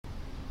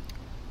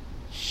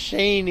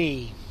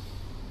Shani.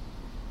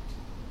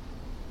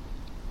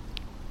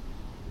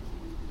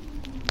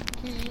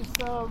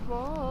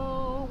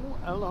 Kisavo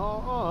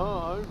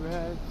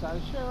Eloretz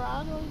Asher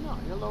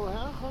Adonai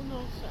Elohecha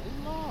Nosei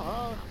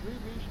Lach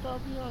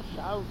V'Vishtav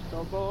Yashav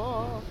Tabo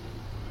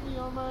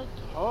V'Yom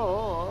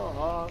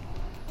HaTov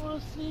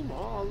Osim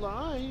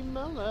Olai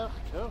Melech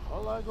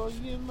Kechol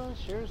HaGoyim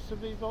Asher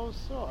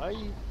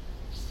Sevivosoi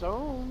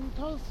Som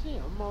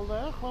Tosim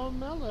Olecha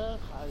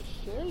Melech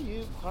Asher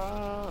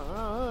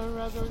Yivchar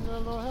Adonai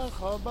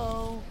Elohecha Bo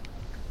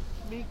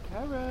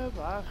Mikarev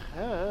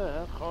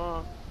Achecha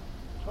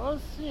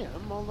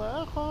Tosim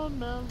Olecha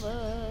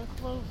Melech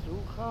Lo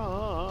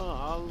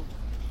Zuchal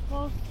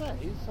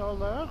Moseis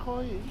Olecha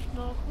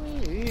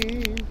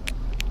Yishnochli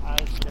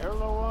Asher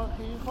Lo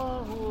Achicha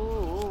Hu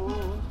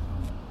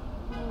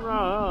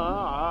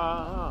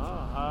Rak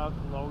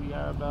Lo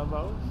Yarbe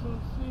Lo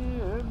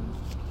Susim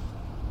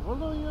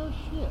V'lo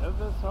Yoshev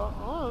Es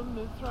Ha'am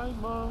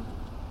Mitzrayma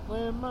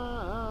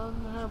Leman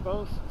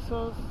Harbos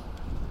Sos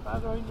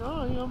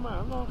Adonai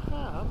Yomar Lo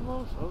Cham Lo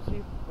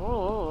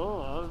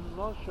Sosifon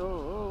Lo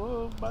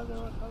Shuv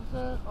Baderech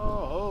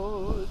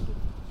HaZe'od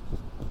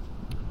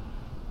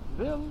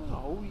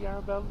V'lo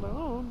Yarbe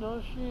Lo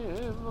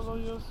Noshiv V'lo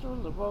Yosur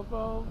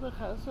Levovo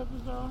V'chesed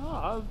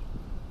Zahav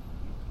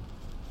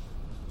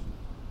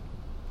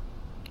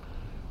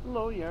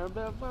Lo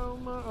Yarbe Lo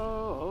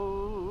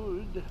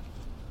Ma'od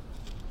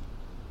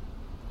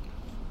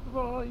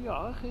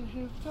V'yachish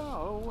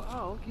Yivto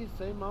Al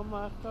Kisei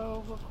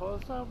Mamachto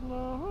V'chosav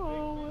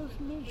Lo Es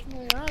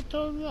Mishnei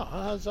HaTorah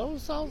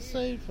Hazos Al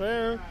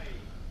Sefer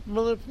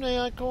V'lifnei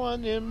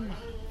HaKohanim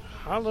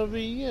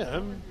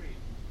Halaviyim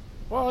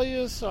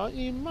V'yisa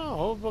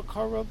Imo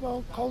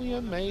V'karavo Kol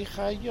Yemei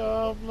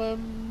Chayav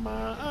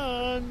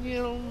L'man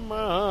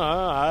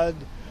Yilmad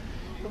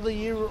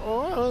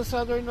L'yiros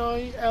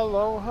Adonai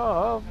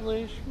Elohav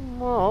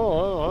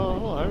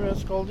L'shmor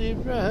Es Kol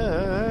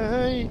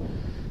Divrei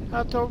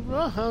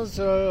HaTorah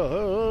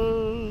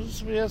Hazos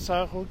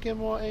V'yasachu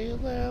Kemo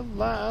Eilem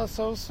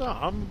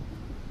La'asosam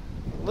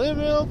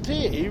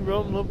L'vilti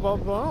Rom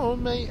L'bavo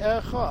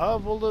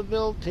Me'echav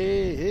L'vilti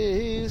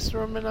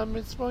Yisro Min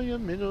HaMitzvah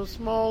Yaminu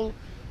Smol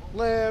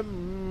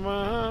Le'man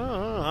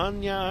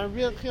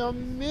Yarich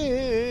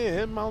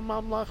Yamim Al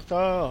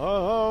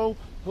Mamlachto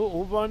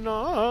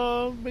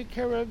U'uvanav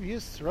B'kerev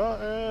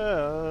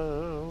Yisrael